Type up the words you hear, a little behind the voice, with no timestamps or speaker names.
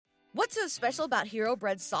What's so special about Hero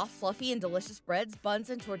Bread's soft, fluffy, and delicious breads, buns,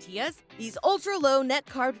 and tortillas? These ultra-low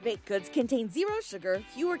net-carb baked goods contain zero sugar,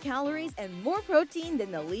 fewer calories, and more protein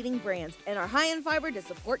than the leading brands, and are high in fiber to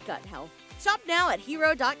support gut health. Shop now at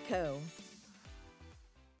hero.co.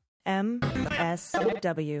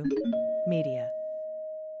 MSW Media.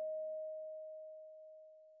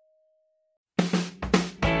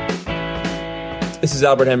 This is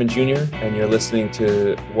Albert Hammond Jr., and you're listening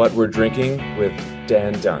to What We're Drinking with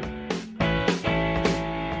Dan Dunn.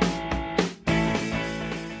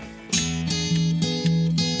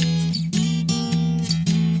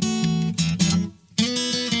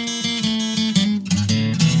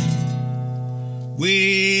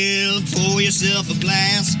 Well, pour yourself a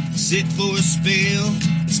glass, sit for a spell.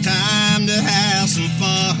 It's time to have some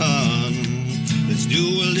fun. Let's do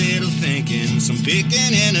a little thinking, some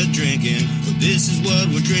picking and a drinking. But this is what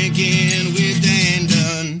we're drinking with Dan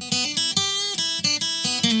Dunn.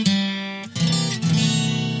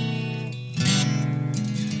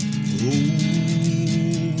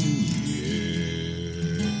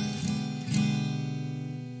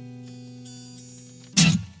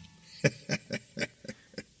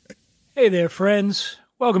 Hey there, friends.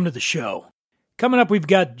 Welcome to the show. Coming up, we've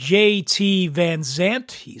got J.T. Van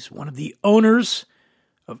Zandt. He's one of the owners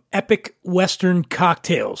of Epic Western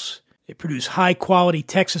Cocktails. They produce high-quality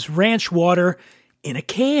Texas ranch water in a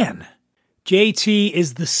can. J.T.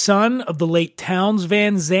 is the son of the late Townes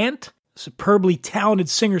Van Zandt, a superbly talented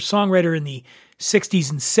singer-songwriter in the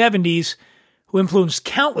 60s and 70s, who influenced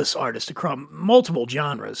countless artists across multiple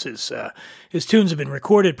genres. His tunes have been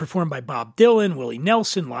recorded, performed by Bob Dylan, Willie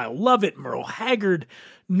Nelson, Lyle Lovett, Merle Haggard,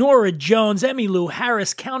 Norah Jones, Emmylou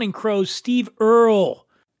Harris, Counting Crows, Steve Earle,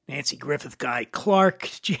 Nancy Griffith, Guy Clark,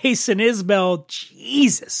 Jason Isbell,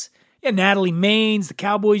 Jesus, yeah, Natalie Maines, the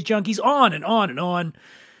Cowboys Junkies, on and on and on.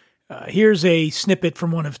 Here's a snippet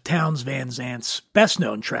from one of Townes Van Zandt's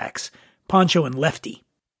best-known tracks, Poncho and Lefty.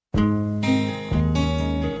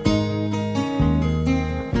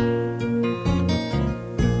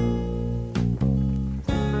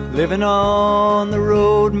 Living on the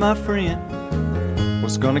road, my friend,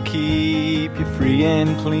 what's gonna keep you free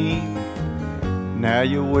and clean? Now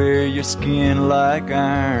you wear your skin like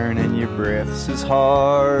iron and your breath's as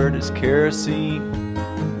hard as kerosene.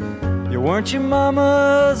 You weren't your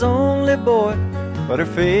mama's only boy, but her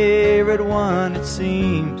favorite one, it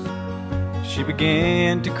seems. She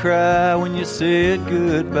began to cry when you said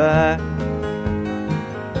goodbye.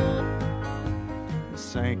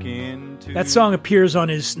 Sank into That song appears on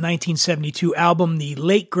his 1972 album, The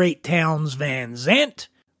Late Great Townes Van Zandt.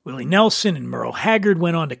 Willie Nelson and Merle Haggard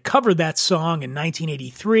went on to cover that song in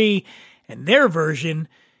 1983, and their version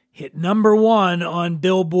hit number one on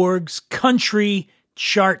Billboard's country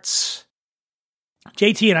charts.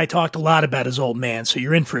 JT and I talked a lot about his old man, so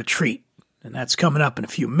you're in for a treat, and that's coming up in a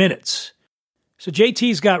few minutes. So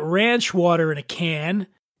JT's got ranch water in a can,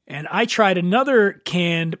 and I tried another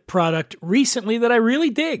canned product recently that I really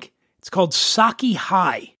dig. It's called Sake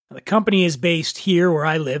High. Now, the company is based here where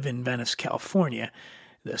I live in Venice, California.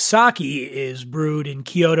 The sake is brewed in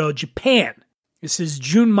Kyoto, Japan. This is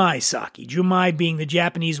Junmai sake, Junmai being the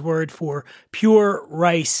Japanese word for pure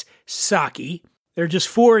rice sake. There are just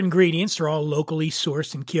 4 ingredients. They're all locally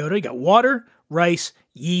sourced in Kyoto. You got water, rice,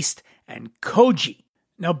 yeast, and koji.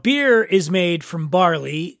 Now, beer is made from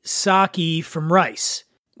barley, sake from rice.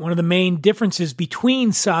 One of the main differences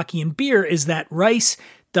between sake and beer is that rice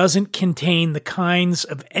doesn't contain the kinds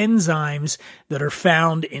of enzymes that are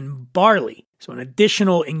found in barley. So an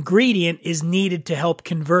additional ingredient is needed to help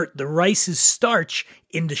convert the rice's starch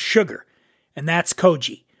into sugar. And that's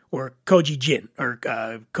koji, or koji gin, or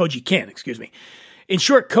koji kin, excuse me. In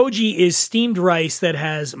short, koji is steamed rice that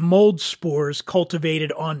has mold spores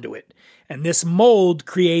cultivated onto it. And this mold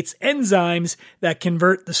creates enzymes that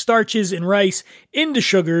convert the starches in rice into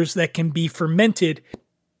sugars that can be fermented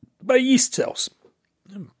by yeast cells.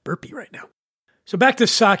 I'm burpy right now. So back to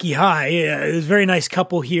Sake High. There's a very nice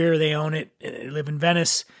couple here. They own it. They live in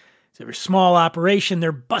Venice. It's a very small operation.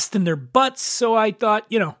 They're busting their butts. So I thought,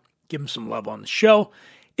 give them some love on the show.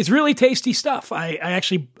 It's really tasty stuff. I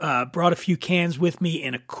actually brought a few cans with me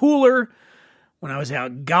in a cooler when I was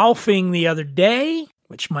out golfing the other day,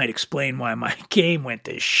 which might explain why my game went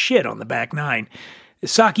to shit on the back nine. The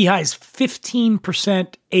Sake High is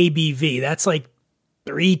 15% ABV. That's like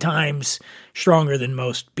 3 times stronger than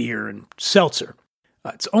most beer and seltzer.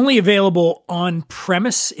 It's only available on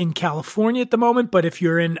premise in California at the moment, but if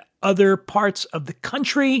you're in other parts of the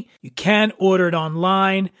country, you can order it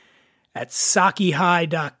online at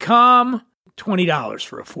sakehigh.com. $20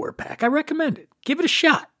 for a 4-pack. I recommend it. Give it a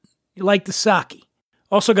shot. You like the sake.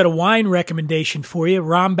 Also got a wine recommendation for you,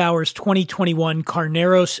 Rombauer's 2021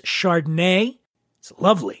 Carneros Chardonnay. It's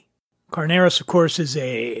lovely. Carneros, of course, is a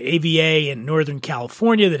AVA in Northern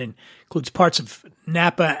California that includes parts of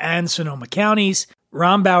Napa and Sonoma counties.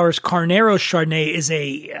 Rombauer's Carneros Chardonnay is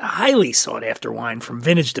a highly sought-after wine from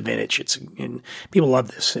vintage to vintage. And people love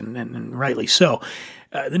this, and rightly so.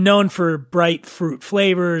 They're known for bright fruit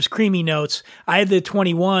flavors, creamy notes. I had the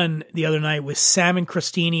 21 the other night with salmon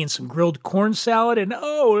crostini and some grilled corn salad, and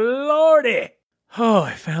oh, lordy! Oh,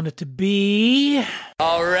 I found it to be...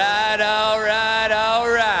 All right.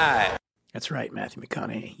 That's right, Matthew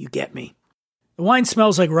McConaughey. You get me. The wine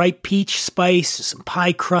smells like ripe peach spice, some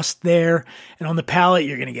pie crust there, and on the palate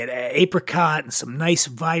you're going to get apricot and some nice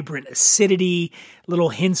vibrant acidity, little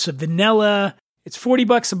hints of vanilla. It's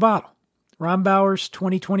 $40 a bottle. Rombauer's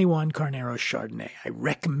 2021 Carneros Chardonnay. I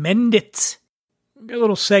recommend it. A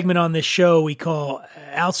little segment on this show we call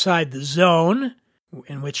Outside the Zone,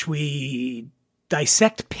 in which we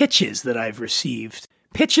dissect pitches that I've received.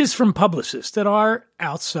 Pitches from publicists that are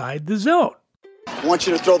outside the zone. I want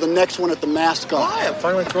you to throw the next one at the mascot. Why? I'm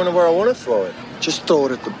finally throwing it where I want to throw it. Just throw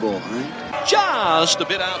it at the bull, right? Just a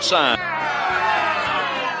bit outside.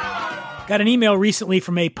 Got an email recently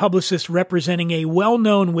from a publicist representing a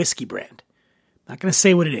well-known whiskey brand. Not going to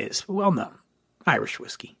say what it is, but well-known. Irish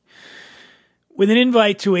whiskey. With an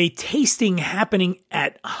invite to a tasting happening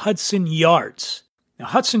at Hudson Yards. Now,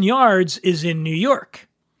 Hudson Yards is in New York.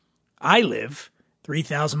 I live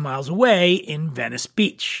 3,000 miles away in Venice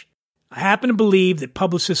Beach. I happen to believe that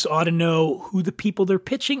publicists ought to know who the people they're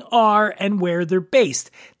pitching are and where they're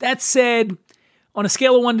based. That said, on a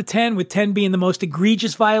scale of 1 to 10, with 10 being the most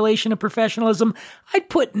egregious violation of professionalism, I'd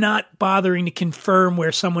put not bothering to confirm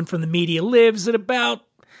where someone from the media lives at about,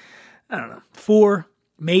 4,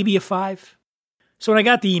 maybe a 5. So when I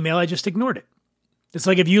got the email, I just ignored it. It's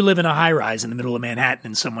like if you live in a high-rise in the middle of Manhattan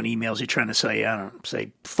and someone emails you trying to sell you,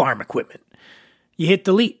 say farm equipment. You hit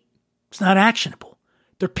delete. It's not actionable.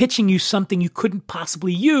 They're pitching you something you couldn't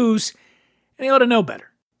possibly use, and they ought to know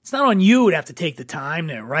better. It's not on you to have to take the time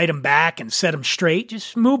to write them back and set them straight.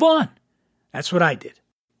 Just move on. That's what I did.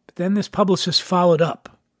 But then this publicist followed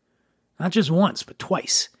up. Not just once, but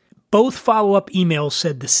twice. Both follow-up emails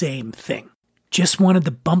said the same thing. Just wanted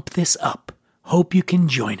to bump this up. Hope you can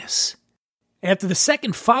join us. After the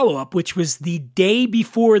second follow-up, which was the day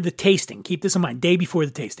before the tasting, keep this in mind, day before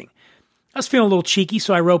the tasting, I was feeling a little cheeky,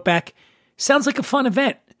 so I wrote back, sounds like a fun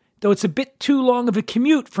event, though it's a bit too long of a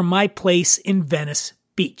commute from my place in Venice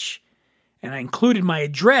Beach. And I included my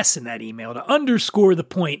address in that email to underscore the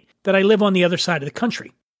point that I live on the other side of the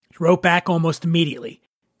country. She wrote back almost immediately.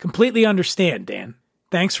 Completely understand, Dan.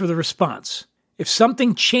 Thanks for the response. If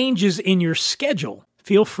something changes in your schedule,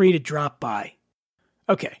 feel free to drop by.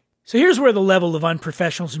 Okay, so here's where the level of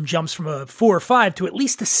unprofessionalism jumps from a 4 or 5 to at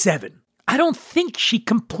least a 7. I don't think she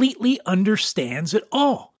completely understands at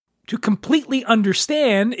all. To completely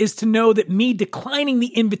understand is to know that me declining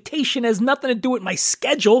the invitation has nothing to do with my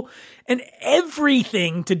schedule and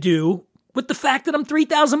everything to do with the fact that I'm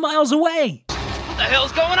 3,000 miles away. What the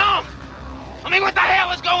hell's going on? What the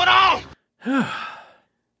hell is going on?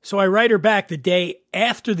 So I write her back the day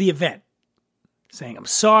after the event, saying I'm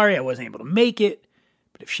sorry I wasn't able to make it,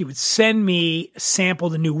 but if she would send me a sample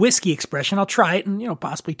of the new whiskey expression, I'll try it and,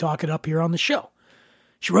 possibly talk it up here on the show.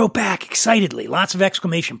 She wrote back excitedly, lots of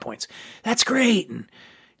exclamation points. That's great, and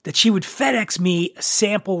that she would FedEx me a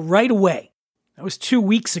sample right away. That was 2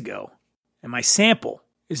 weeks ago, and my sample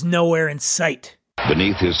is nowhere in sight.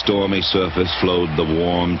 Beneath his stormy surface flowed the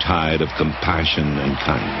warm tide of compassion and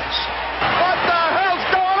kindness. What the hell's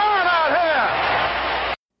going on out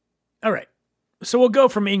here? All right, so we'll go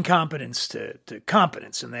from incompetence to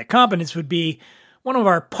competence, and that competence would be one of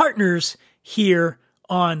our partners here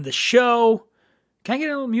on the show. Can I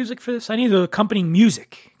get a little music for this? I need the accompanying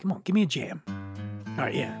music. Come on, give me a jam. All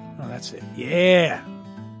right, yeah. Oh, that's it. Yeah.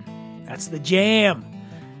 That's the jam.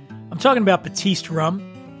 I'm talking about Batiste Rum.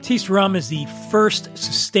 Batiste Rum is the first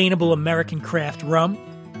sustainable American craft rum.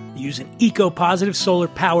 They use an eco-positive,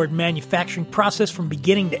 solar-powered manufacturing process from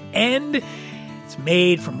beginning to end. It's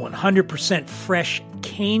made from 100% fresh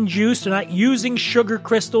cane juice. They're not using sugar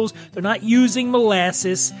crystals. They're not using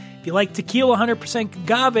molasses. If you like tequila 100%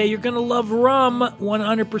 agave, you're going to love rum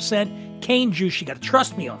 100% cane juice. You got to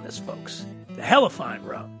trust me on this, folks. The hella fine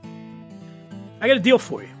rum. I got a deal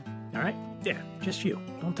for you. All right? Yeah, just you.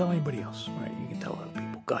 Don't tell anybody else. All right, you can tell other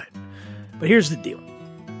people. Go ahead. But here's the deal.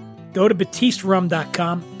 Go to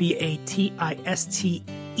batisterum.com,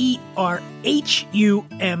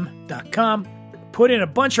 BATISTERHUM.com. Put in a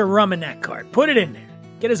bunch of rum in that cart. Put it in there.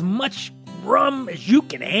 Get as much rum as you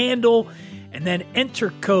can handle. and then enter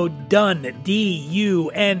code DUNN,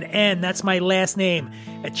 D-U-N-N, that's my last name,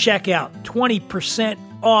 at checkout. 20%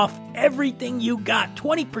 off everything you got.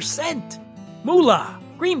 20%. Moolah,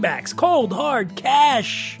 greenbacks, cold, hard,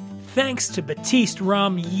 cash. Thanks to Batiste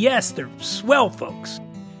Rum. Yes, they're swell, folks.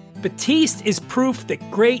 Batiste is proof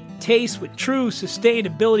that great taste with true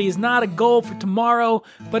sustainability is not a goal for tomorrow,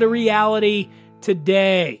 but a reality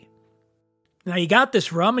today. Now you got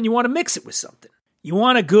this rum and you want to mix it with something. You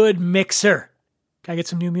want a good mixer. Can I get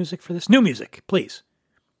some new music for this? New music, please.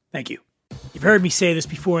 Thank you. You've heard me say this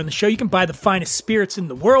before on the show. You can buy the finest spirits in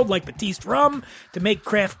the world, like Batiste Rum, to make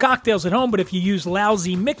craft cocktails at home. But if you use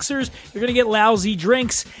lousy mixers, you're going to get lousy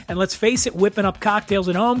drinks. And let's face it, whipping up cocktails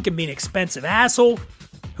at home can be an expensive hassle.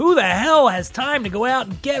 Who the hell has time to go out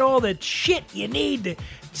and get all the shit you need to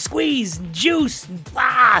squeeze and juice and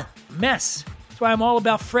mess? That's why I'm all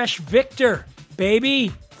about Fresh Victor,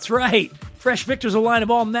 baby. That's right. Fresh Victor's a line of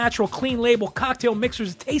all natural, clean label cocktail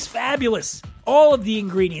mixers that taste fabulous. All of the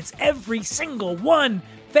ingredients, every single one,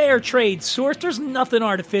 fair trade sourced. There's nothing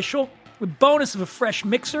artificial. The bonus of a fresh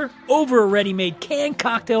mixer over a ready-made canned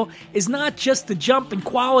cocktail is not just the jump in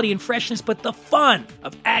quality and freshness, but the fun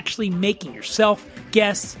of actually making yourself,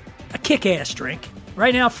 guests, a kick-ass drink.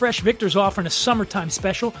 Right now, Fresh Victor's offering a summertime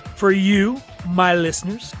special for you, my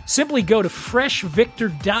listeners. Simply go to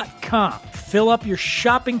freshvictor.com, fill up your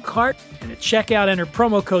shopping cart, and at checkout enter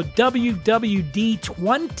promo code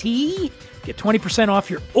WWD20. Get 20%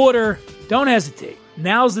 off your order. Don't hesitate.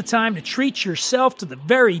 Now's the time to treat yourself to the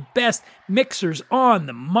very best mixers on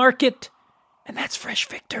the market, and that's Fresh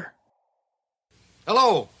Victor.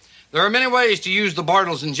 Hello. There are many ways to use the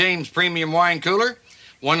Bartles & James Premium Wine Cooler.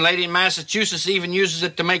 One lady in Massachusetts even uses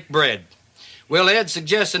it to make bread. Will Ed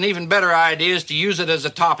suggests an even better idea is to use it as a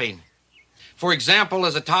topping. For example,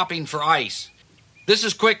 as a topping for ice. This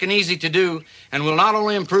is quick and easy to do and will not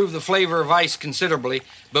only improve the flavor of ice considerably,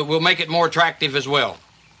 but will make it more attractive as well.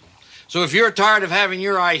 So if you're tired of having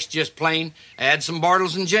your ice just plain, add some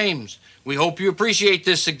Bartles & James. We hope you appreciate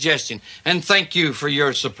this suggestion, and thank you for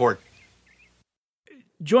your support.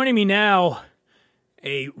 Joining me now,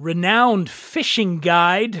 a renowned fishing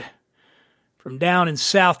guide from down in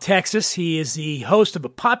South Texas. He is the host of a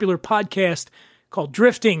popular podcast called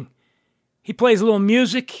Drifting. He plays a little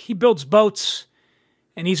music, he builds boats,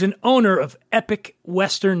 and he's an owner of Epic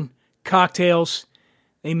Western Cocktails.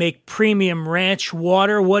 They make premium ranch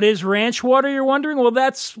water. What is ranch water, you're wondering? Well,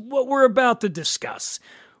 that's what we're about to discuss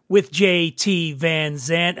with JT Van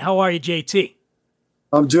Zandt. How are you, JT?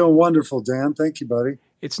 I'm doing wonderful, Dan. Thank you, buddy.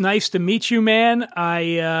 It's nice to meet you, man.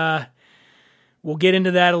 We'll get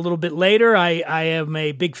into that a little bit later. I am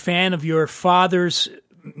a big fan of your father's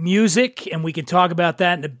music, and we can talk about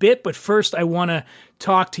that in a bit. But first, I want to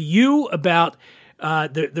talk to you about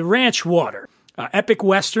the ranch water. Epic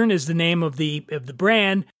Western is the name of the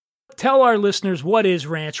brand. Tell our listeners, what is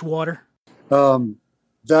ranch water?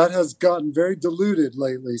 That has gotten very diluted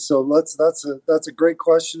lately. So that's a great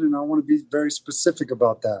question, and I want to be very specific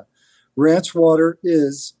about that. Ranch water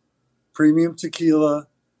is premium tequila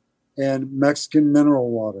and Mexican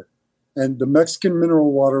mineral water. And the Mexican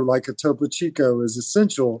mineral water, like a Topo Chico, is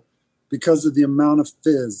essential because of the amount of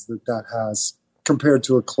fizz that has compared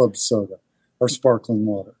to a club soda or sparkling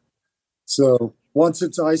water. So once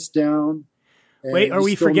it's iced down. Wait, are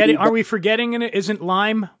we forgetting it? Isn't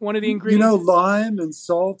lime one of the ingredients? You know, lime and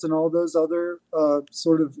salt and all those other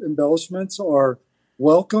sort of embellishments are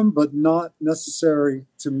welcome, but not necessary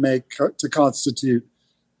to constitute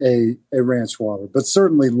a ranch water. But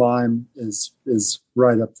certainly lime is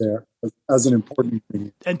right up there as an important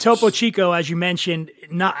ingredient. And Topo Chico, as you mentioned,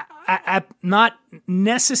 not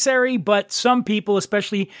necessary, but some people,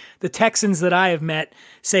 especially the Texans that I have met,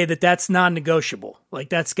 say that that's non-negotiable. Like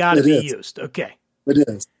that's got to be used. Okay. It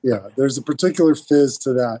is. Yeah. There's a particular fizz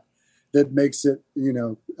to that makes it,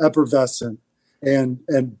 effervescent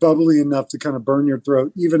and bubbly enough to kind of burn your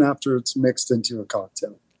throat even after it's mixed into a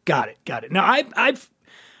cocktail. Got it. Now I've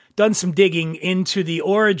done some digging into the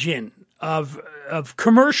origin of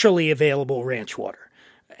commercially available ranch water.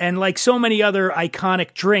 And like so many other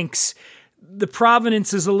iconic drinks, the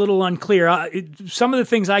provenance is a little unclear. Some of the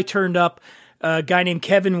things I turned up, a guy named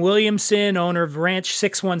Kevin Williamson, owner of Ranch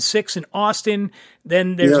 616 in Austin.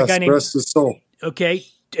 Then there's a guy named... Rest his soul. Okay.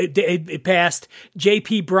 It passed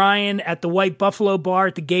J.P. Bryan at the White Buffalo Bar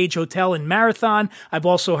at the Gage Hotel in Marathon. I've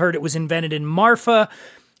also heard it was invented in Marfa.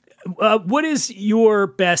 What is your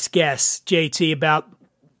best guess, JT, about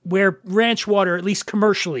where ranch water, at least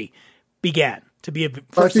commercially, began to be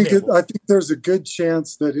first available? I think there's a good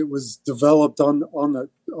chance that it was developed on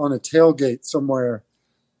a tailgate somewhere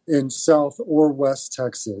in South or West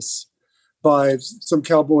Texas by some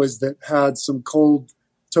cowboys that had some cold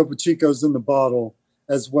Topo Chicos in the bottle,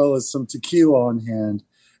 as well as some tequila on hand.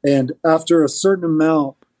 And after a certain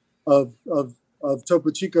amount of Topo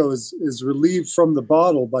Chico is relieved from the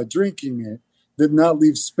bottle by drinking it, then that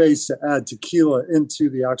leaves space to add tequila into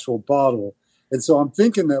the actual bottle. And so I'm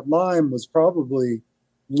thinking that lime was probably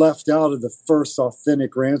left out of the first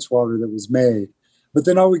authentic ranch water that was made. But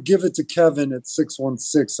then I would give it to Kevin at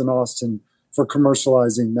 616 in Austin for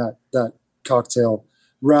commercializing that cocktail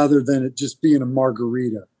rather than it just being a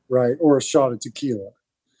margarita, right? Or a shot of tequila.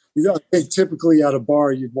 I think typically at a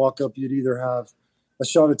bar, you'd walk up, you'd either have a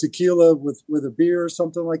shot of tequila with a beer or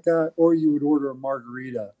something like that, or you would order a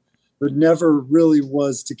margarita. But never really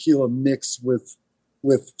was tequila mixed with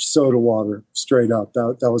soda water straight up.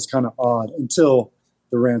 That was kind of odd until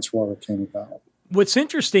the ranch water came about. What's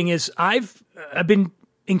interesting is I've been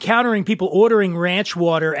encountering people ordering ranch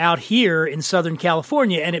water out here in Southern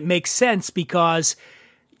California, and it makes sense because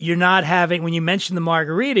you're not having, when you mention the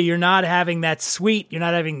margarita, you're not having that sweet, you're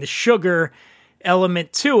not having the sugar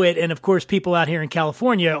element to it. And of course, people out here in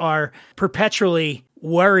California are perpetually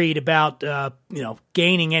worried about,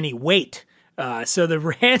 gaining any weight. So the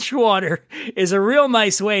ranch water is a real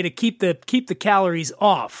nice way to keep the calories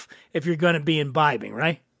off if you're going to be imbibing,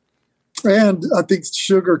 right? And I think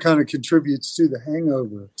sugar kind of contributes to the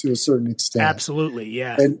hangover to a certain extent. Absolutely,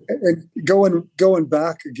 yeah. And going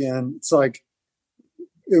back again, it's like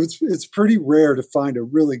it's pretty rare to find a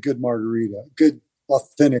really good margarita, good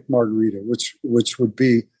authentic margarita, which would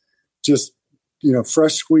be just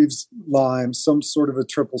fresh squeezed lime, some sort of a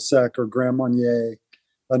triple sec or Grand Marnier,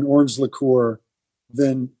 an orange liqueur,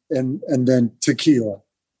 and then tequila.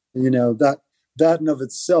 That in of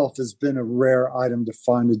itself has been a rare item to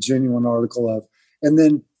find a genuine article of. And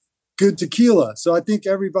then good tequila. So I think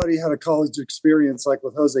everybody had a college experience like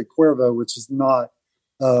with Jose Cuervo, which is not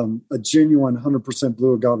a genuine 100%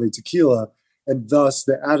 blue agave tequila. And thus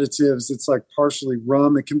the additives, it's like partially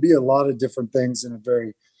rum. It can be a lot of different things in a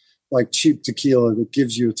very like cheap tequila that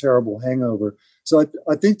gives you a terrible hangover. So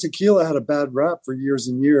I think tequila had a bad rap for years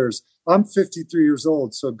and years. I'm 53 years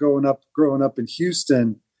old. So growing up in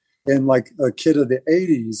Houston and like a kid of the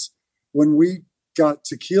 80s, when we got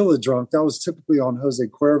tequila drunk, that was typically on Jose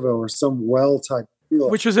Cuervo or some well type tequila.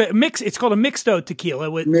 Which was a mix. It's called a mixto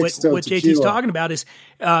tequila. What JT's talking about is,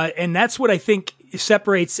 and that's what I think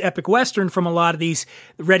separates Epic Western from a lot of these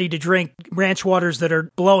ready to drink ranch waters that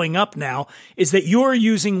are blowing up now, is that you're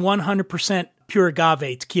using 100% pure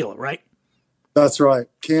agave tequila, right? That's right.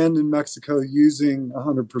 Canned in Mexico using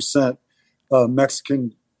 100%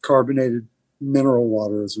 Mexican carbonated mineral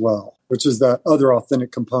water as well, which is that other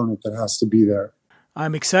authentic component that has to be there.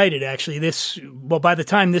 I'm excited, actually. By the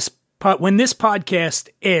time when this podcast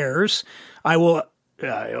airs, I will,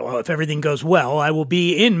 if everything goes well, I will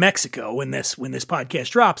be in Mexico when this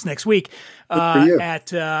podcast drops next week.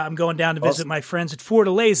 I'm going down to visit my friends at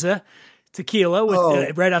Fortaleza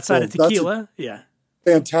Tequila, right outside of Tequila. Yeah.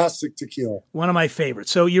 Fantastic tequila. One of my favorites.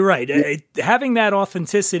 So you're right. Yeah. Having that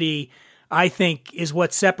authenticity, I think, is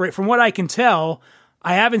what separates. From what I can tell,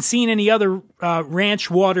 I haven't seen any other ranch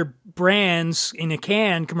water brands in a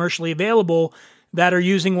can commercially available that are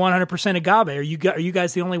using 100% agave. Are you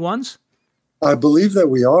guys the only ones? I believe that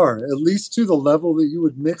we are, at least to the level that you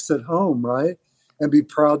would mix at home, right? And be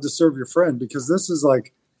proud to serve your friend. Because this is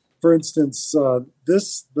like, for instance, the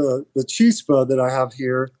chispa that I have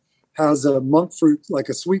here has a monk fruit, like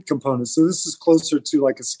a sweet component. So this is closer to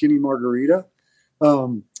like a skinny margarita.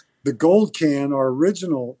 The gold can, our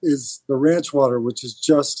original, is the ranch water, which is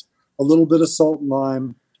just a little bit of salt and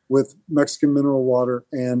lime with Mexican mineral water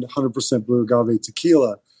and 100% blue agave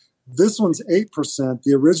tequila. This one's 8%.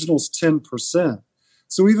 The original's 10%.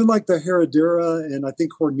 So even like the Herradura, and I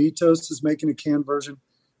think Hornitos is making a can version,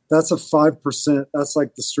 that's a 5%. That's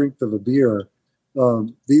like the strength of a beer.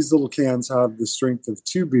 These little cans have the strength of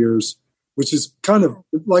 2 beers, which is kind of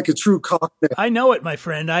like a true cocktail. I know it, my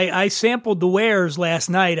friend. I sampled the wares last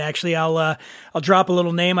night. Actually, I'll drop a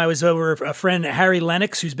little name. I was over a friend, Harry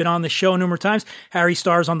Lennox, who's been on the show numerous times. Harry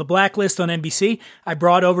stars on The Blacklist on NBC. I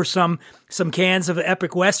brought over some cans of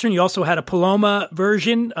Epic Western. You also had a Paloma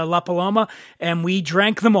version, a La Paloma, and we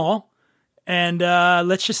drank them all. And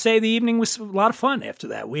let's just say the evening was a lot of fun after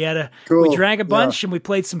that. We drank a bunch and we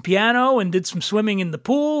played some piano and did some swimming in the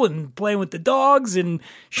pool and playing with the dogs and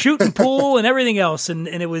shooting pool and everything else. And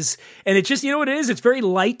it just, you know what it is? It's very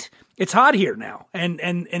light. It's hot here now. And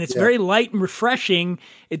it's very light and refreshing.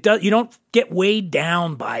 You don't get weighed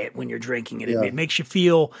down by it when you're drinking it. It makes you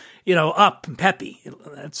feel, up and peppy.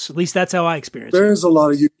 At least that's how I experience it. There is a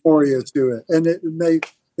lot of euphoria to it. And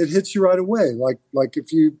it hits you right away. Like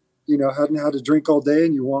if you hadn't had a drink all day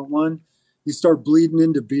and you want one, you start bleeding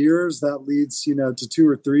into beers, that leads, to 2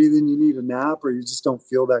 or 3, then you need a nap or you just don't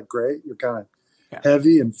feel that great. You're kind of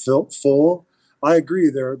heavy and full. I agree.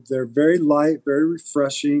 They're very light, very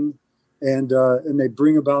refreshing, and they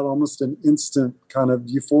bring about almost an instant kind of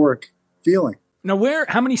euphoric feeling. Now,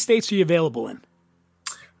 how many states are you available in?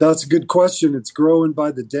 That's a good question. It's growing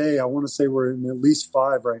by the day. I want to say we're in at least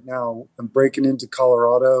 5 right now. I'm breaking into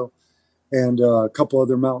Colorado and a couple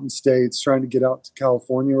other mountain states, trying to get out to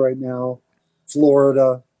California right now,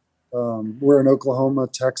 Florida. We're in Oklahoma,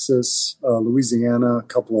 Texas, Louisiana, a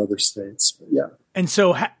couple other states. But yeah. And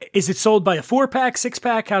so is it sold by a 4-pack,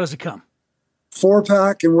 6-pack? How does it come?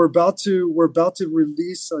 4-pack, and we're about to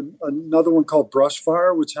release another one called Brush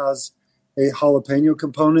Fire, which has a jalapeno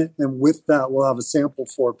component, and with that we'll have a sample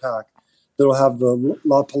 4-pack that'll have the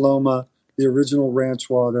La Paloma, the original ranch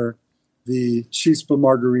water, the Chispa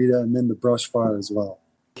margarita, and then the Brush Fire as well.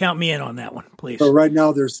 Count me in on that one, please. So right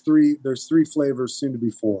now there's three flavors, soon to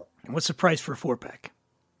be 4. And what's the price for a 4-pack?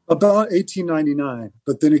 About $18.99.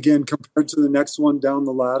 But then again, compared to the next one down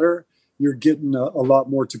the ladder, you're getting a lot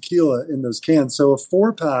more tequila in those cans. So a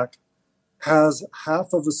 4-pack has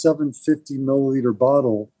half of a 750 milliliter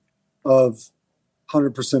bottle of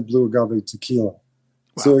 100% blue agave tequila. Wow.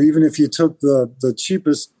 So even if you took the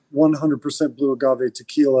cheapest 100% blue agave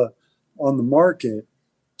tequila on the market,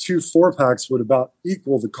 2 4-packs would about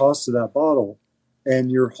equal the cost of that bottle.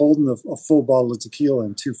 And you're holding a full bottle of tequila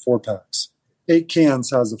in 2 4-packs. 8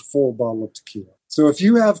 cans has a full bottle of tequila. So if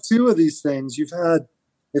you have 2 of these things,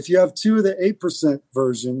 if you have 2 of the 8%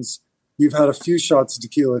 versions, you've had a few shots of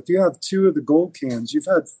tequila. If you have 2 of the gold cans, you've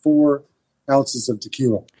had 4 ounces of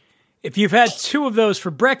tequila. If you've had 2 of those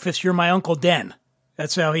for breakfast, you're my Uncle Den.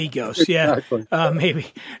 That's how he goes. Exactly. Yeah, maybe.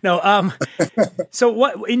 No. So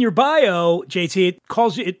what in your bio, JT,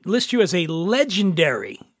 it lists you as a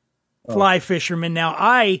legendary fly fisherman. Now,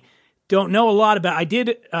 I don't know a lot about.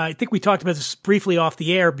 I think we talked about this briefly off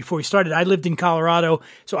the air before we started. I lived in Colorado,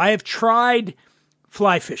 so I have tried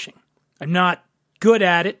fly fishing. I'm not good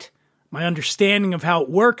at it. My understanding of how it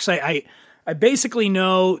works, I basically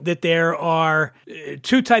know that there are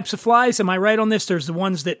 2 types of flies. Am I right on this? There's the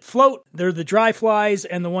ones that float, they're the dry flies,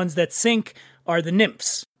 and the ones that sink are the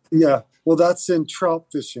nymphs. Yeah, well, that's in trout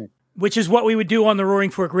fishing. Which is what we would do on the Roaring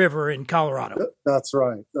Fork River in Colorado. That's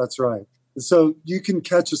right. So you can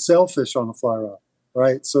catch a sailfish on a fly rod,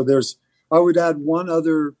 right? So I would add one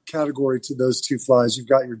other category to those 2 flies. You've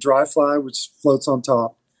got your dry fly, which floats on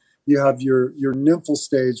top. You have your nymphal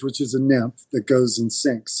stage, which is a nymph that goes and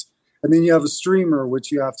sinks. And then you have a streamer,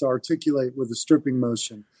 which you have to articulate with a stripping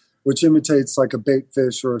motion, which imitates like a bait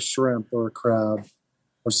fish or a shrimp or a crab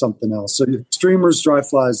or something else. So you have streamers, dry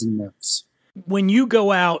flies, and nymphs. When you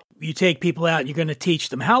go out, you take people out, you're going to teach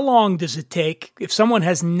them. How long does it take if someone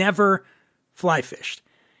has never fly fished?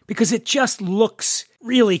 Because it just looks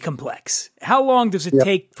really complex. How long does it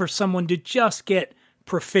take for someone to just get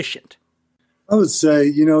proficient? I would say,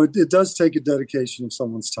 it does take a dedication of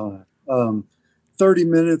someone's time. 30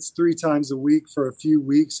 minutes, 3 times a week for a few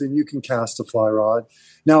weeks, and you can cast a fly rod.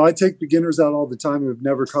 Now, I take beginners out all the time who have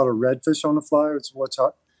never caught a redfish on a fly. It's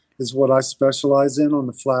what I specialize in on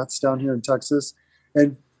the flats down here in Texas.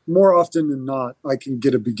 And more often than not, I can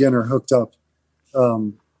get a beginner hooked up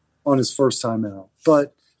on his first time out.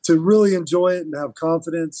 But to really enjoy it and have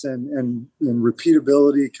confidence and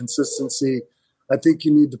repeatability, consistency, I think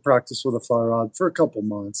you need to practice with a fly rod for a couple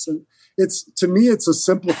months. And to me, it's a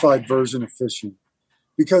simplified version of fishing.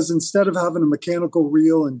 Because instead of having a mechanical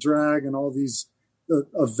reel and drag and all these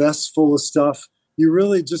a vest full of stuff, you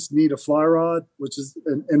really just need a fly rod, which is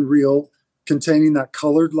and reel containing that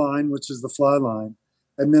colored line, which is the fly line,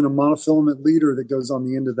 and then a monofilament leader that goes on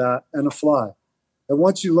the end of that, and a fly. And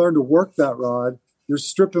once you learn to work that rod, you're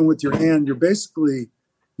stripping with your hand. You're basically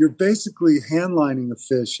hand lining a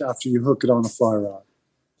fish after you hook it on a fly rod,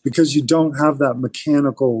 because you don't have that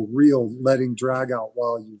mechanical reel letting drag out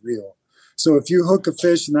while you reel. So if you hook a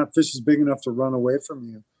fish and that fish is big enough to run away from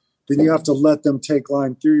you, then you have to let them take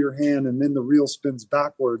line through your hand, and then the reel spins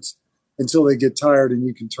backwards until they get tired and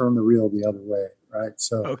you can turn the reel the other way, right?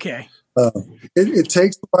 So okay, it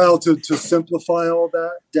takes a while to simplify all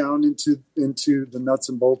that down into the nuts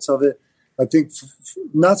and bolts of it. I think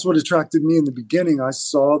that's what attracted me in the beginning. I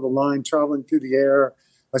saw the line traveling through the air.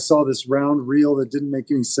 I saw this round reel that didn't make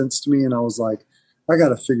any sense to me, and I was like, I got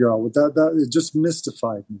to figure out what that it just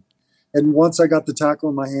mystified me. And once I got the tackle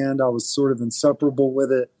in my hand, I was sort of inseparable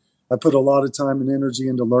with it. I put a lot of time and energy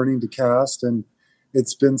into learning to cast, and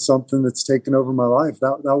it's been something that's taken over my life.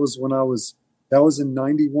 That was in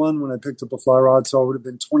 91 when I picked up a fly rod, so I would have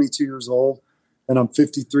been 22 years old, and I'm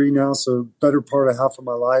 53 now, so better part of half of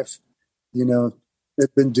my life,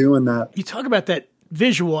 had been doing that. You talk about that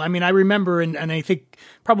visual. I mean, I remember, and I think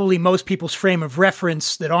probably most people's frame of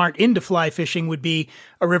reference that aren't into fly fishing would be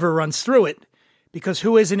A River Runs Through It, because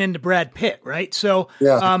who isn't into Brad Pitt, right? So,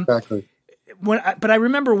 exactly. But I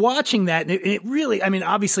remember watching that, and it really, I mean,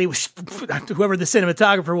 obviously, it was, whoever the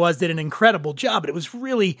cinematographer was did an incredible job, but it was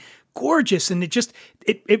really gorgeous, and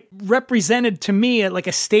it represented to me like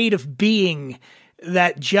a state of being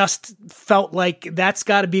that just felt like that's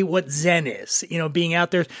got to be what Zen is, being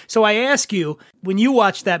out there. So I ask you, when you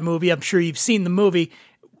watch that movie, I'm sure you've seen the movie,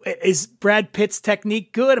 is Brad Pitt's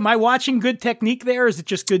technique good? Am I watching good technique there? Or is it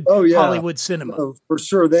just good Hollywood cinema? Oh, for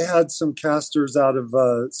sure. They had some casters out of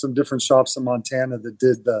some different shops in Montana that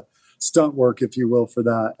did the stunt work, if you will, for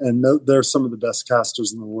that. And they're some of the best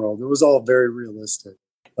casters in the world. It was all very realistic.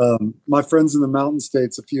 My friends in the mountain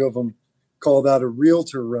states, a few of them call that a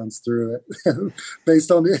realtor runs through it based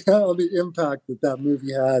on the impact that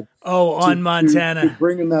movie had. On Montana. To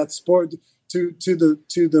bringing that sport to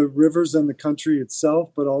the rivers and the country itself,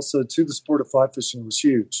 but also to the sport of fly fishing was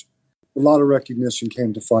huge. A lot of recognition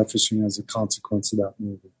came to fly fishing as a consequence of that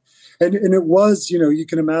movie. And it was, you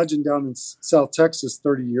can imagine down in South Texas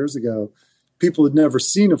 30 years ago, people had never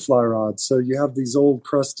seen a fly rod. So you have these old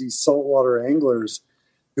crusty saltwater anglers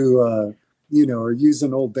who, are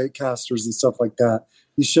using old bait casters and stuff like that.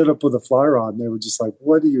 You showed up with a fly rod and they were just like,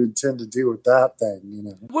 what do you intend to do with that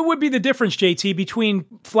thing? What would be the difference, JT, between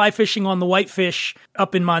fly fishing on the Whitefish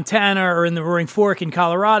up in Montana or in the Roaring Fork in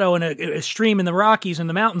Colorado and a stream in the Rockies and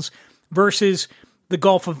the mountains versus the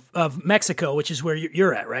Gulf of Mexico, which is where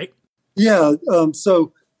you're at, right? Yeah.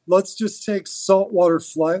 So let's just take saltwater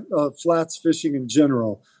flats fishing in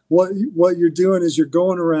general. What you're doing is you're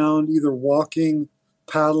going around either walking,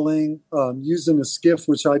 paddling, using a skiff,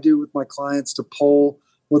 which I do with my clients, to pole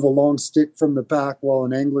with a long stick from the back while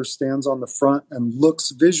an angler stands on the front and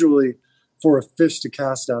looks visually for a fish to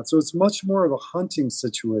cast out. So it's much more of a hunting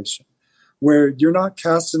situation where you're not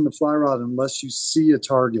casting the fly rod unless you see a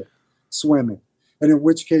target swimming. And in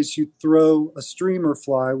which case you throw a streamer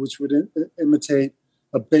fly, which would imitate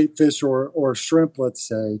a bait fish or a shrimp, let's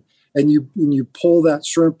say, and you pull that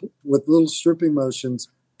shrimp with little stripping motions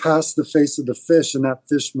past the face of the fish, and that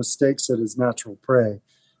fish mistakes it as natural prey.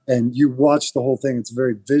 And you watch the whole thing. It's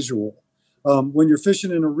very visual. When you're fishing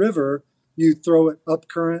in a river, you throw it up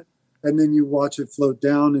current, and then you watch it float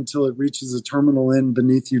down until it reaches a terminal end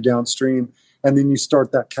beneath you downstream, and then you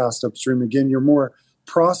start that cast upstream again. You're more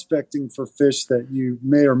prospecting for fish that you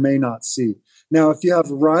may or may not see. Now, if you have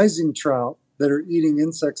rising trout that are eating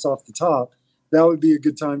insects off the top, that would be a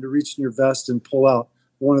good time to reach in your vest and pull out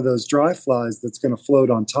one of those dry flies that's going to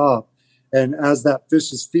float on top. And as that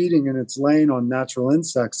fish is feeding and it's laying on natural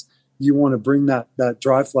insects, you want to bring that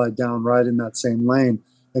dry fly down right in that same lane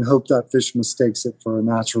and hope that fish mistakes it for a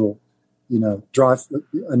natural,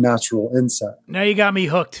 a natural insect. Now you got me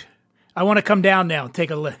hooked. I want to come down now and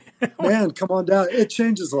take a look. Man, come on down. It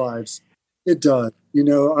changes lives. It does.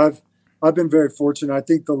 I've been very fortunate. I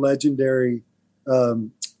think the legendary,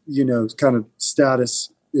 kind of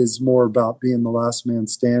status is more about being the last man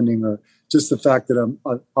standing, or just the fact that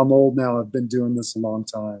I'm old now. I've been doing this a long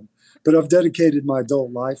time, but I've dedicated my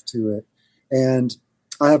adult life to it. And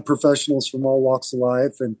I have professionals from all walks of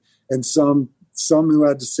life and some who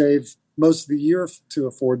had to save most of the year to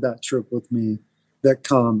afford that trip with me that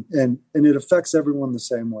come, and it affects everyone the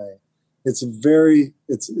same way. It's a very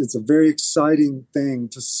exciting thing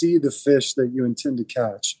to see the fish that you intend to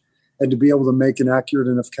catch and to be able to make an accurate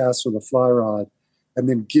enough cast with a fly rod and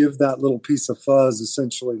then give that little piece of fuzz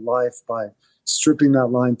essentially life by stripping that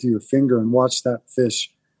line through your finger and watch that fish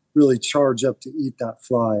really charge up to eat that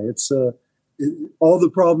fly. It's all the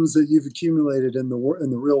problems that you've accumulated in the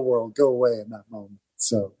real world go away in that moment.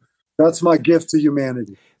 So that's my gift to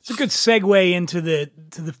humanity. It's a good segue into the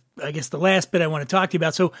I guess the last bit I want to talk to you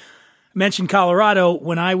about. So I mentioned Colorado.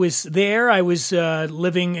 When I was there, I was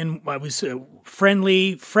living and I was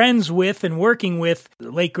friends with and working with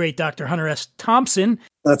the late great Dr. Hunter S. Thompson.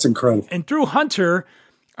 That's incredible. And through Hunter,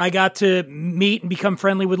 I got to meet and become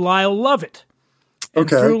friendly with Lyle Lovett. And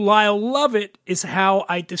through Lyle Lovett is how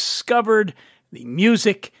I discovered the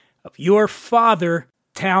music of your father,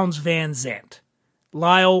 Townes Van Zandt.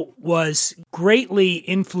 Lyle was greatly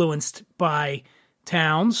influenced by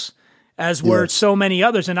Townes, as were so many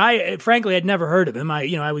others. And I, frankly, had never heard of him.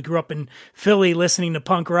 I grew up in Philly listening to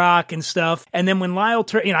punk rock and stuff. And then when Lyle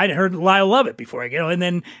turned, I'd heard Lyle Lovett before, and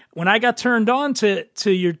then when I got turned on to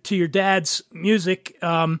your dad's music,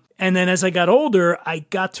 and then as I got older, I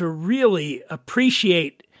got to really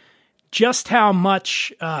appreciate just how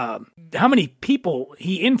many people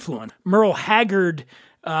he influenced. Merle Haggard,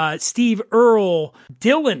 Steve Earle,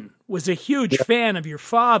 Dylan was a huge fan of your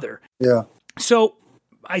father. Yeah. So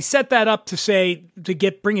I set that up to say,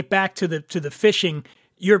 bring it back to the fishing.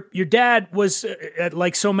 Your dad was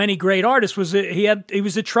like so many great artists, he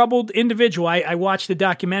was a troubled individual. I watched the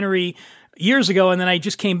documentary years ago, and then I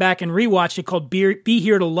just came back and rewatched it called Be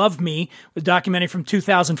Here to Love Me, a documentary from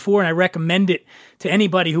 2004, and I recommend it to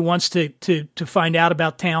anybody who wants to find out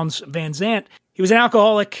about Townes Van Zandt. He was an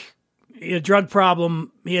alcoholic, he had a drug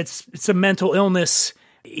problem, he had some mental illness.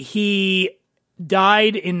 He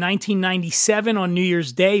died in 1997 on New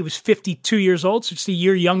Year's Day. He was 52 years old, so it's a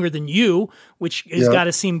year younger than you, which has got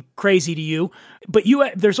to seem crazy to you. But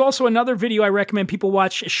there's also another video I recommend people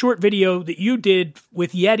watch, a short video that you did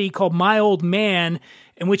with Yeti called My Old Man,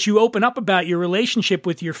 in which you open up about your relationship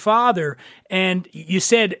with your father. And you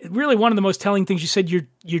said, really one of the most telling things, you said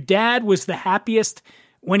your dad was the happiest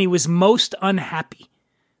when he was most unhappy.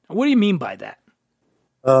 What do you mean by that?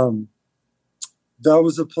 That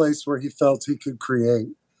was a place where he felt he could create.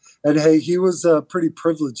 And hey, he was a pretty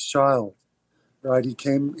privileged child, right? He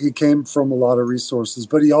came from a lot of resources,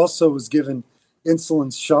 but he also was given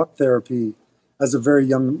insulin shock therapy as a very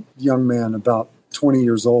young man, about 20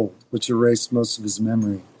 years old, which erased most of his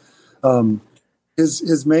memory.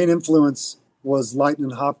 His main influence was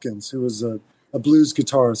Lightnin' Hopkins, who was a blues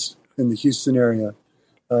guitarist in the Houston area.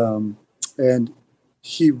 And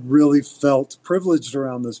he really felt privileged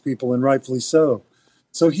around those people, and rightfully so.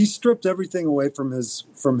 So he stripped everything away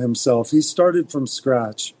from himself. He started from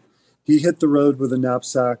scratch. He hit the road with a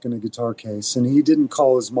knapsack and a guitar case, and he didn't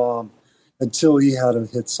call his mom until he had a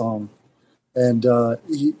hit song. And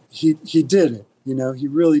he did it. You know, he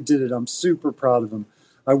really did it. I'm super proud of him.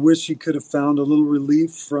 I wish he could have found a little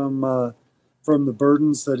relief from the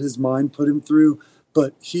burdens that his mind put him through.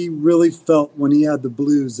 But he really felt when he had the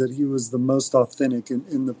blues that he was the most authentic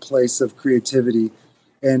in the place of creativity.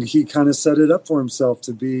 And he kind of set it up for himself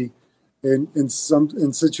to be in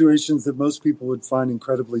situations that most people would find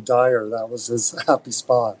incredibly dire. That was his happy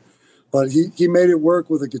spot. But he made it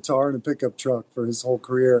work with a guitar and a pickup truck for his whole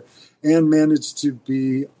career, and managed to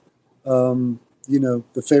be,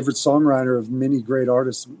 the favorite songwriter of many great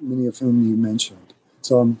artists, many of whom you mentioned.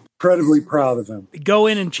 So I'm incredibly proud of him. Go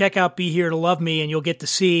in and check out Be Here to Love Me, and you'll get to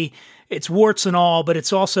see it's warts and all, but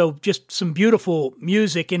it's also just some beautiful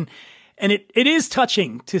music. And it is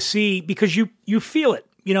touching to see, because you feel it.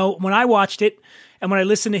 You know, when I watched it and when I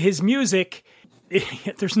listened to his music,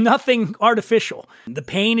 there's nothing artificial. The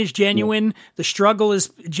pain is genuine, the struggle is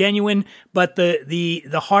genuine, but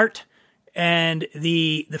the heart and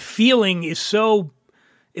the feeling is so,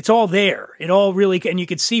 it's all there. It all really, and you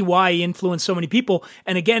could see why he influenced so many people.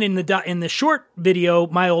 And again, in the short video,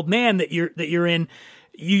 My Old Man, that you're in,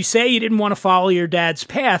 you say you didn't want to follow your dad's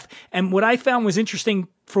path. And what I found was interesting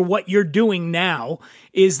for what you're doing now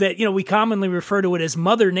is that, you know, we commonly refer to it as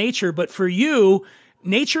Mother Nature, but for you,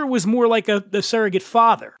 nature was more like the surrogate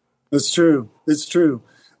father. It's true. It's true.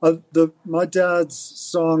 My dad's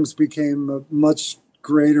songs became a much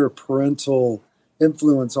greater parental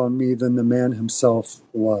influence on me than the man himself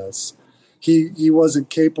was. He wasn't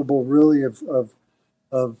capable really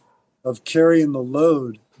of carrying the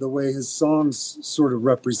load the way his songs sort of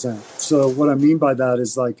represent. So what I mean by that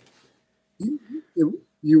is, like,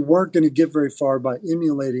 you weren't going to get very far by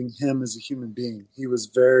emulating him as a human being. He was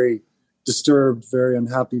very disturbed, very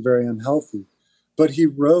unhappy, very unhealthy. But he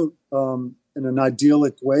wrote in an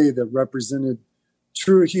idyllic way that represented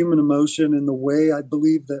true human emotion in the way I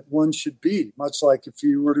believe that one should be. Much like if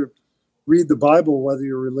you were to read the Bible, whether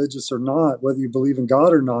you're religious or not, whether you believe in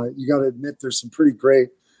God or not, you got to admit there's some pretty great,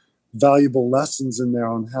 valuable lessons in there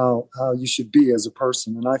on how you should be as a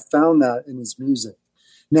person. And I found that in his music.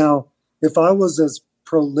 Now, if I was as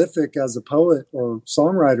prolific as a poet or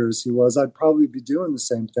songwriter as he was, I'd probably be doing the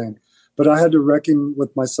same thing. But I had to reckon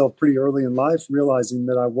with myself pretty early in life, realizing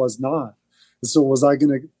that I was not. And so was I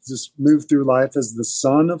going to just move through life as the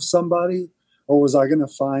son of somebody, or was I going to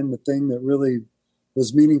find the thing that really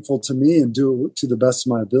was meaningful to me and do it to the best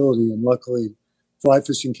of my ability? And luckily, fly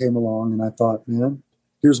fishing came along, and I thought, man,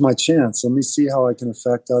 here's my chance. Let me see how I can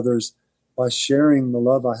affect others by sharing the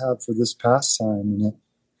love I have for this pastime. And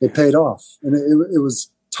it paid off. And it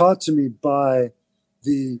was taught to me by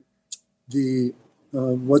the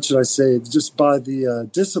what should I say, just by the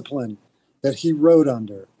discipline that he wrote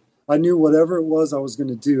under. I knew whatever it was I was going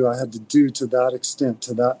to do, I had to do to that extent,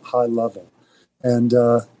 to that high level. And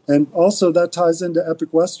also that ties into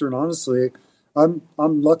Epic Western. Honestly, I'm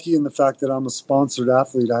lucky in the fact that I'm a sponsored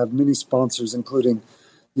athlete. I have many sponsors, including,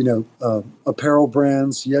 apparel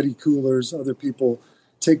brands, Yeti coolers, other people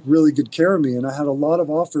take really good care of me. And I had a lot of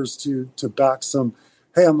offers to back some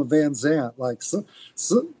hey, I'm a Van Zandt. Like, so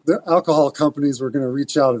the alcohol companies were going to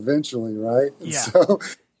reach out eventually, right? And so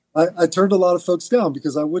I turned a lot of folks down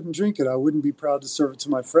because I wouldn't drink it. I wouldn't be proud to serve it to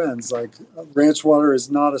my friends. Like, ranch water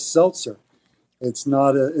is not a seltzer. It's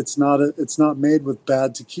not made with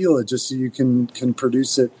bad tequila just so you can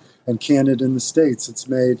produce it and can it in the States. It's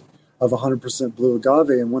made of 100% blue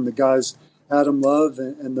agave. And when the guys, Adam Love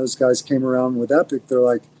and those guys came around with Epic, they're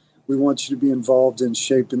like, we want you to be involved in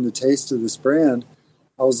shaping the taste of this brand.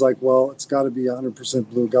 I was like, well, it's got to be 100%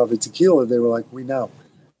 blue agave tequila. They were like, we know.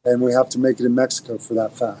 And we have to make it in Mexico for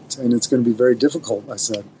that fact. And it's going to be very difficult. I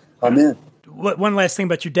said, I'm in. One last thing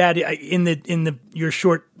about your dad. In your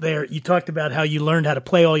short there, you talked about how you learned how to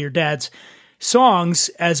play all your dad's songs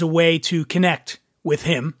as a way to connect with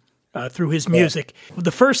him through his music. Yeah.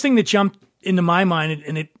 The first thing that jumped into my mind,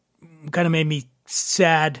 and it kind of made me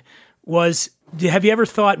sad, was, have you ever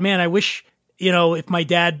thought, man, I wish, if my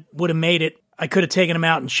dad would have made it, I could have taken him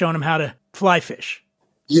out and shown him how to fly fish?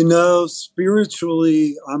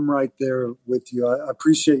 Spiritually, I'm right there with you. I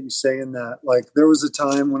appreciate you saying that. Like, there was a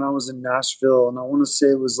time when I was in Nashville, and I want to say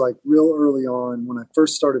it was like real early on when I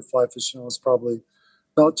first started fly fishing. I was probably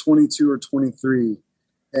about 22 or 23.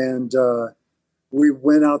 And we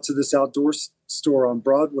went out to this outdoor store on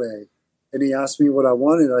Broadway, and he asked me what I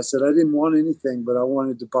wanted. I said I didn't want anything, but I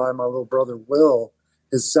wanted to buy my little brother Will,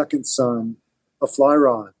 his second son, a fly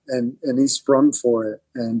rod, and he sprung for it.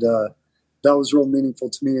 And that was real meaningful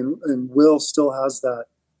to me. And Will still has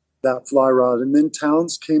that fly rod. And then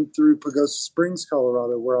Towns came through Pagosa Springs,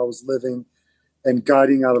 Colorado, where I was living and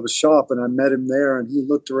guiding out of a shop. And I met him there, and he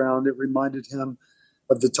looked around. It reminded him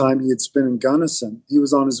of the time he had spent in Gunnison. He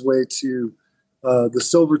was on his way to the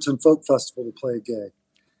Silverton Folk Festival to play a gig.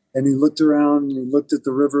 And he looked around, and he looked at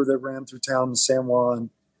the river that ran through town, the San Juan.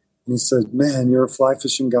 And he said, man, you're a fly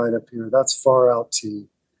fishing guide up here. That's far out, T.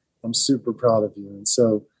 I'm super proud of you. And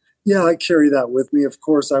so, yeah, I carry that with me. Of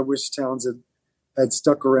course, I wish Towns had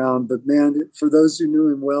stuck around. But, man, for those who knew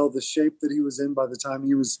him well, the shape that he was in by the time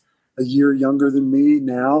he was a year younger than me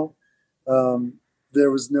now,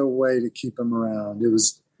 there was no way to keep him around. It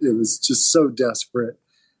was just so desperate.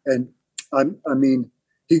 And, I mean,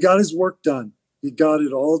 he got his work done. He got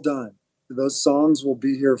it all done. Those songs will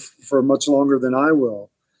be here for much longer than I will.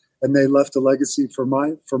 And they left a legacy for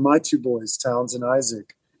my two boys, Towns and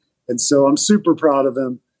Isaac. And so I'm super proud of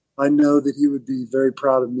him. I know that he would be very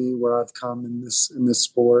proud of me where I've come in this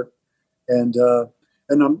sport. And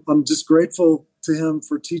I'm just grateful to him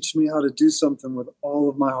for teaching me how to do something with all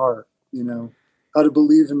of my heart, how to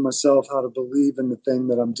believe in myself, how to believe in the thing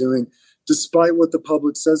that I'm doing, despite what the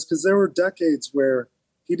public says. Because there were decades where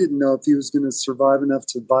he didn't know if he was going to survive enough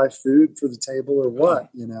to buy food for the table or what,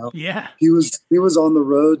 Yeah. He was on the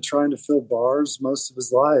road trying to fill bars most of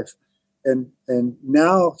his life. And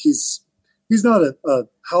now he's not a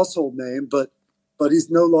household name, but he's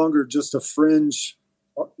no longer just a fringe,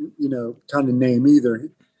 kind of name either.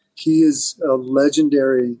 He is a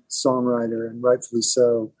legendary songwriter, and rightfully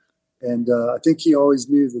so. And I think he always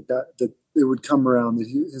knew that it would come around, that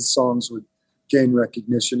his songs would gain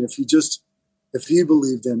recognition if he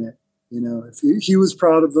believed in it. If he was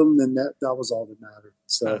proud of them, then that was all that mattered.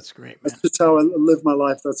 So that's great, man. That's just how I live my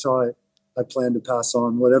life. That's how I plan to pass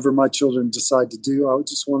on whatever my children decide to do. I would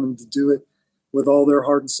just want them to do it with all their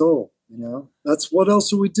heart and soul. That's what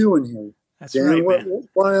else are we doing here? That's Dan, right, man.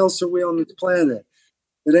 Why else are we on this planet?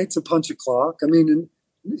 It ain't to punch a clock. I mean, and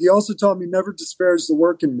he also taught me never disparage the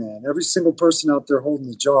working man. Every single person out there holding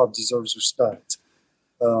the job deserves respect.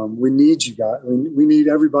 We need you guys. We need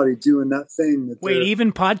everybody doing that thing. Wait,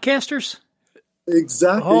 even podcasters?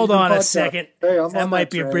 Exactly. Hold on a second. Hey, that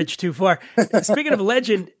might be a bridge too far. Speaking of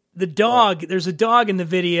legend, the dog. There's a dog in the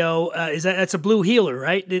video. That's a blue heeler,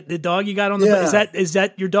 right? The dog you got on the is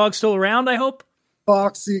that your dog still around? I hope.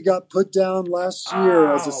 Foxy got put down last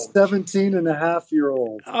year as a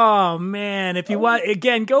 17-and-a-half-year-old. Oh man! If you want,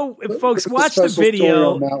 again, go, folks, watch the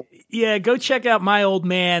video. Yeah, go check out My Old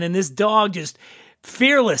Man, and this dog just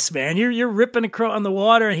fearless, man. You're ripping across on the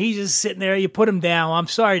water, and he's just sitting there. You put him down. I'm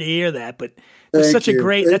sorry to hear that, but that's such a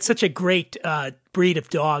great breed of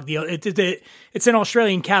dog. It's an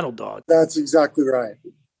Australian cattle dog. That's exactly right.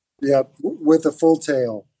 Yeah, with a full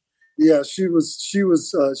tail. Yeah, she was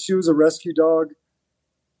a rescue dog.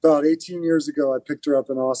 About 18 years ago, I picked her up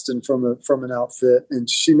in Austin from an outfit, and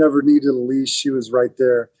she never needed a leash. She was right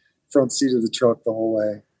there, front seat of the truck the whole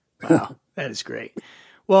way. Wow, that is great.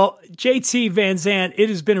 Well, JT Van Zandt, it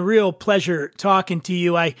has been a real pleasure talking to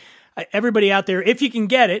you. Everybody out there, if you can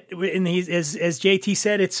get it, and as JT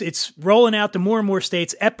said, it's rolling out to more and more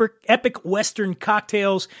states. Epic Western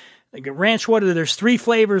Cocktails. Like a ranch water, there's 3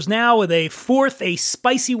 flavors now with a 4th, a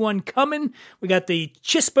spicy one coming. We got the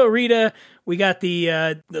Chisparita, we got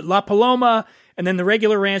the La Paloma, and then the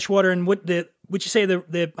regular ranch water. And would you say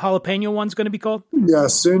the jalapeno one's going to be called? Yeah,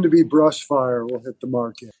 soon to be Brush Fire will hit the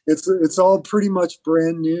market. It's all pretty much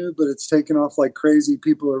brand new, but it's taken off like crazy.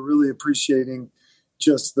 People are really appreciating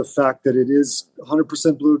just the fact that it is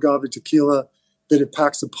 100% blue agave tequila, that it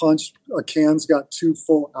packs a punch. A can's got 2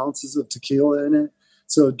 full ounces of tequila in it.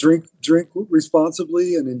 So drink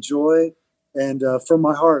responsibly and enjoy. And from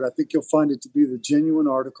my heart, I think you'll find it to be the genuine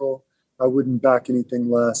article. I wouldn't back anything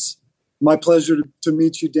less. My pleasure to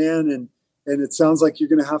meet you, Dan. And it sounds like you're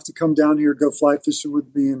going to have to come down here, go fly fishing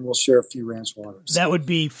with me, and we'll share a few ranch waters. That would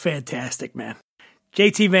be fantastic, man.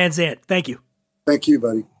 JT Van Zandt, thank you. Thank you,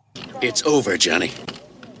 buddy. It's over, Johnny.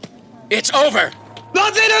 It's over.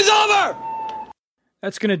 Nothing is over.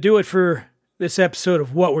 That's going to do it for this episode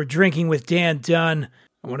of What We're Drinking with Dan Dunn.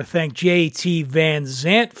 I want to thank JT Van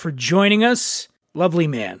Zandt for joining us. Lovely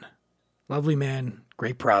man. Lovely man.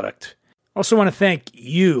 Great product. Also want to thank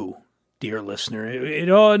you, dear listener.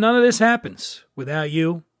 None of this happens without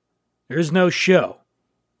you. There's no show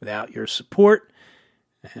without your support.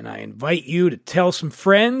 And I invite you to tell some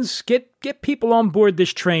friends, get people on board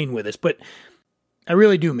this train with us. But I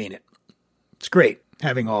really do mean it. It's great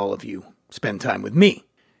having all of you spend time with me.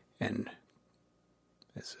 And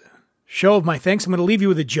as a show of my thanks, I'm going to leave you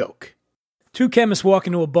with a joke. 2 chemists walk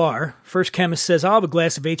into a bar. First chemist says, I'll have a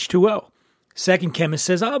glass of H2O. Second chemist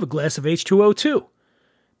says, I'll have a glass of H2O too.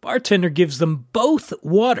 Bartender gives them both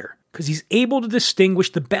water because he's able to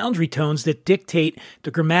distinguish the boundary tones that dictate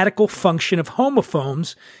the grammatical function of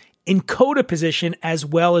homophones in coda position as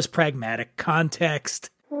well as pragmatic context.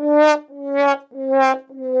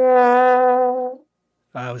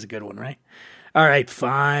 That was a good one, right? All right,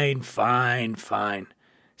 fine.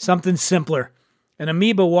 Something simpler. An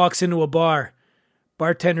amoeba walks into a bar.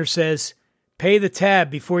 Bartender says, pay the tab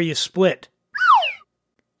before you split.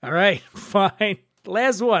 All right, fine.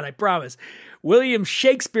 Last one, I promise. William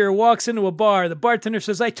Shakespeare walks into a bar. The bartender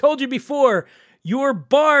says, I told you before, you're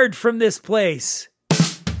barred from this place.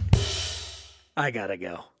 I gotta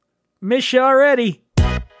go. Miss you already.